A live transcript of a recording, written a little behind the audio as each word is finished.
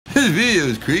This video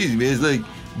is crazy, man. It's like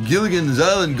Gilligan's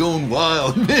Island going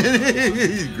wild, man.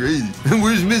 It's crazy.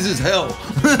 Where's Mrs. Hell?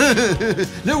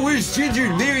 No, where's Ginger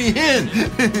and Mary Ann?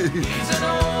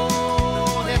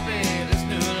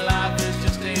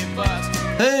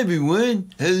 Hi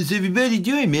everyone, how's everybody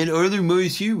doing, man? Arthur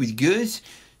Morris here with Gus.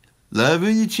 Live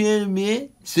on the channel, man.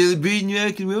 Celebrating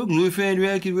rock and roll, glorifying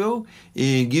rock and roll,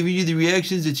 and giving you the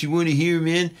reactions that you want to hear,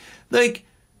 man. Like,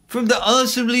 from the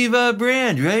awesome Levi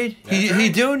brand, right? He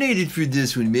donated for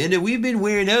this one, man. And we've been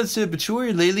wearing out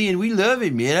Sepultura lately, and we love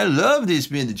it, man. I love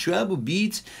this, man. The tribal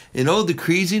beats and all the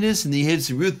craziness, and they had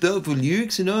some real thoughtful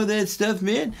lyrics and all that stuff,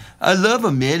 man. I love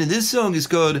them, man. And this song is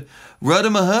called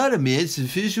Ratamahatta, man. It's an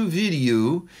official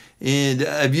video. And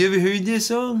have you ever heard this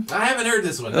song? I haven't heard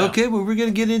this one, no. Okay, well, we're going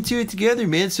to get into it together,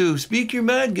 man. So speak your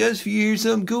mind, guys. If you hear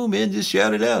something cool, man, just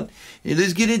shout it out. And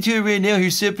let's get into it right now.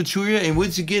 Here's Sepultura. And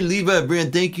once again, Levi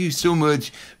Brand, thank you so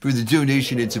much for the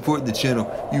donation and supporting the channel.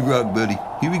 You rock, buddy.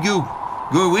 Here we go.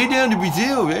 Going way down to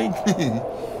Brazil, right?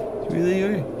 That's where they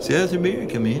are. South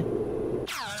America, man.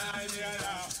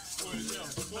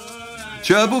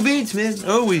 Tribal beats, man.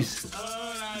 Always.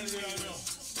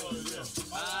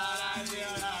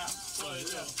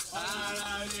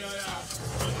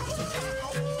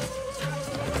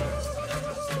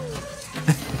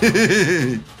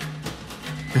 Very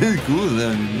cool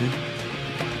sounding, man.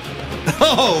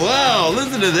 Oh wow,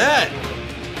 listen to that.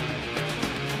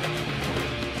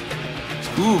 It's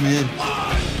cool, man.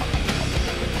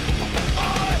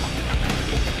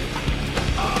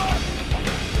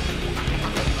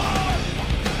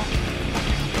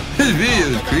 This video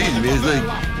is crazy, man. It's like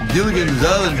Gilligan's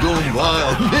Island going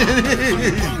wild, man.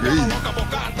 It's crazy.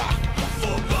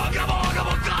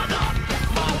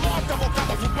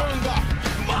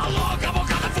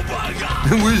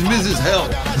 Where's Mrs. Hell?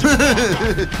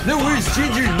 No, where's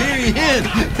Ginger and Mary Ann?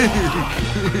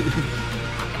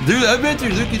 Dude, I bet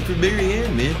they're looking for Mary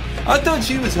Ann, man. I thought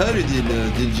she was hotter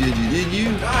than Ginger, didn't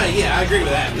you? Yeah, I agree with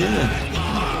that. Yeah.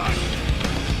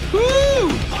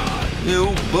 Woo! Yeah,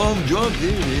 old bum drunk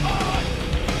there, man.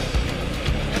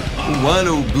 Old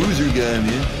wino boozer guy,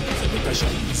 man.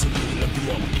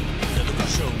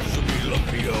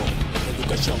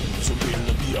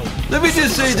 Let me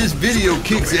just say this video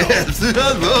kicks ass. I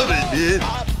love it, man.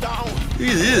 Look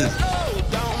at this.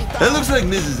 That looks like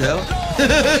Mrs. Hell.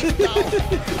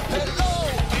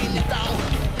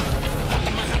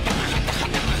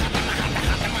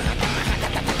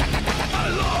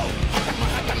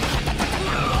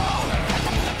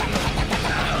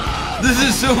 This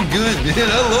is so good, man.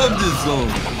 I love this song.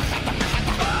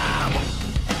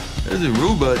 That's a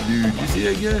robot dude. You see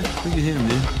that guy? Look at him,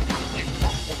 man.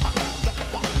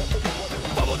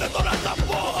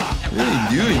 What are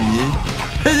you doing, man?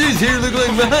 That dude's hair look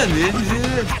like mine, man. You see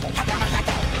that?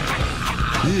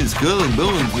 This is skull and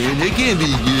bones, man. That can't be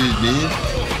good, man.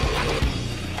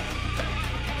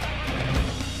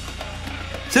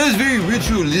 Sounds very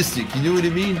ritualistic, you know what I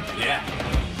mean? Yeah.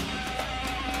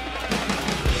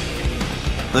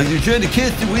 Like you're trying to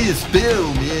cast away a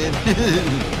spell, man.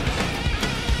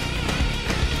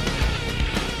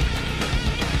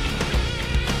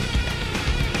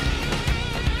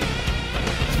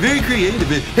 Very creative,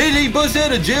 man. Hey, did he bust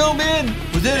out of jail, man?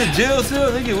 Was that a jail cell?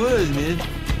 I think it was, man.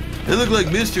 That looked like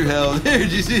Mr. Howell there.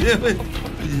 Did you see that one?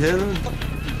 His head on?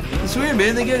 I swear,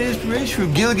 man, they got inspiration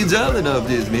from Gilligan's Island off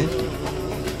this, man.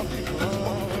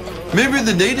 Remember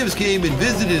the natives came and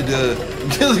visited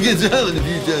Gilligan's Island a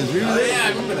few times. Remember that? Yeah, I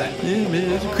remember that. Yeah, man.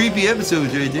 Those are creepy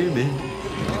episodes right there, man.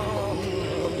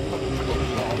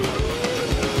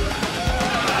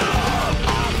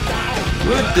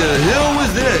 What the hell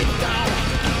was that?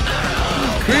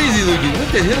 Crazy looking.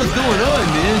 What the hell is going on,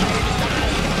 man?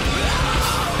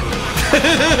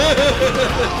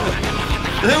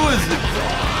 that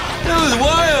was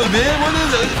wild, man. What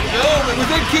is it? Oh, was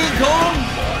that King Kong?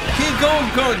 King Kong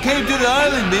came to the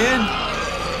island, man.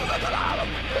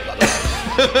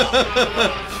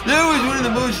 That was one of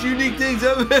the most unique things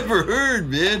I've ever heard,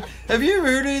 man. Have you ever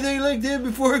heard anything like that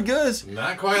before, Gus?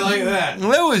 Not quite like that.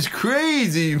 That was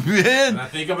crazy, man. I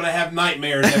think I'm going to have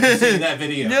nightmares after seeing that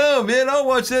video. No, man, I'll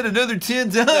watch that another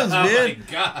 10 times, man. Oh, my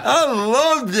God. I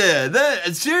love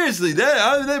that. Seriously,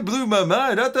 that blew my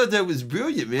mind. I thought that was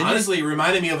brilliant, man. Honestly, it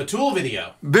reminded me of a Tool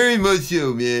video. Very much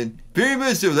so, man. Very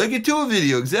much so. Like a Tool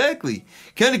video, exactly.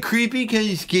 Kind of creepy, kind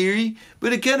of scary,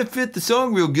 but it kind of fit the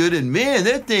song real good. And, man,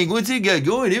 that thing, once it got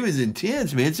going, it was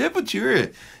intense, man.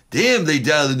 Sepultura. Damn, they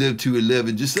dial it up to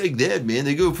 11, just like that, man.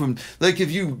 They go from, like,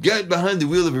 if you got behind the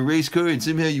wheel of a race car and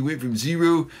somehow you went from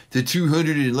 0 to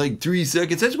 200 in, like, 3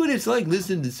 seconds. That's what it's like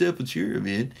listening to Sepultura,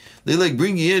 man. They, like,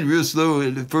 bring you in real slow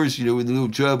at first, you know, with the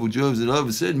little tribal drums, and all of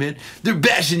a sudden, man, they're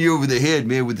bashing you over the head,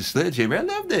 man, with the sledgehammer. I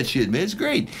love that shit, man. It's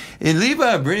great. And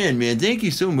Levi Brand, man, thank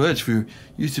you so much for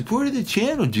your support of the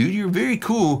channel, dude. You're very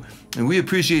cool, and we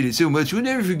appreciate it so much. We'll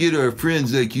never forget our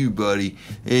friends like you, buddy.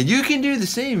 And you can do the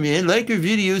same, man. Like our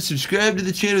videos, subscribe to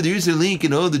the channel. There's a link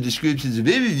in all the descriptions of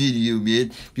every video,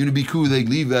 man. If you want to be cool like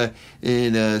Levi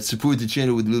and support the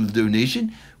channel with a little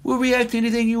donation, we'll react to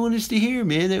anything you want us to hear,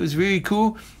 man. That was very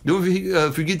cool. Don't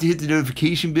forget to hit the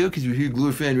notification bell, because we're here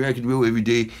glorifying rock and roll every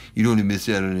day. You don't want to miss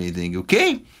out on anything,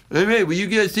 okay? All right, well, you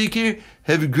guys take care.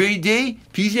 Have a great day.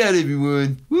 Peace out,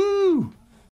 everyone. Woo!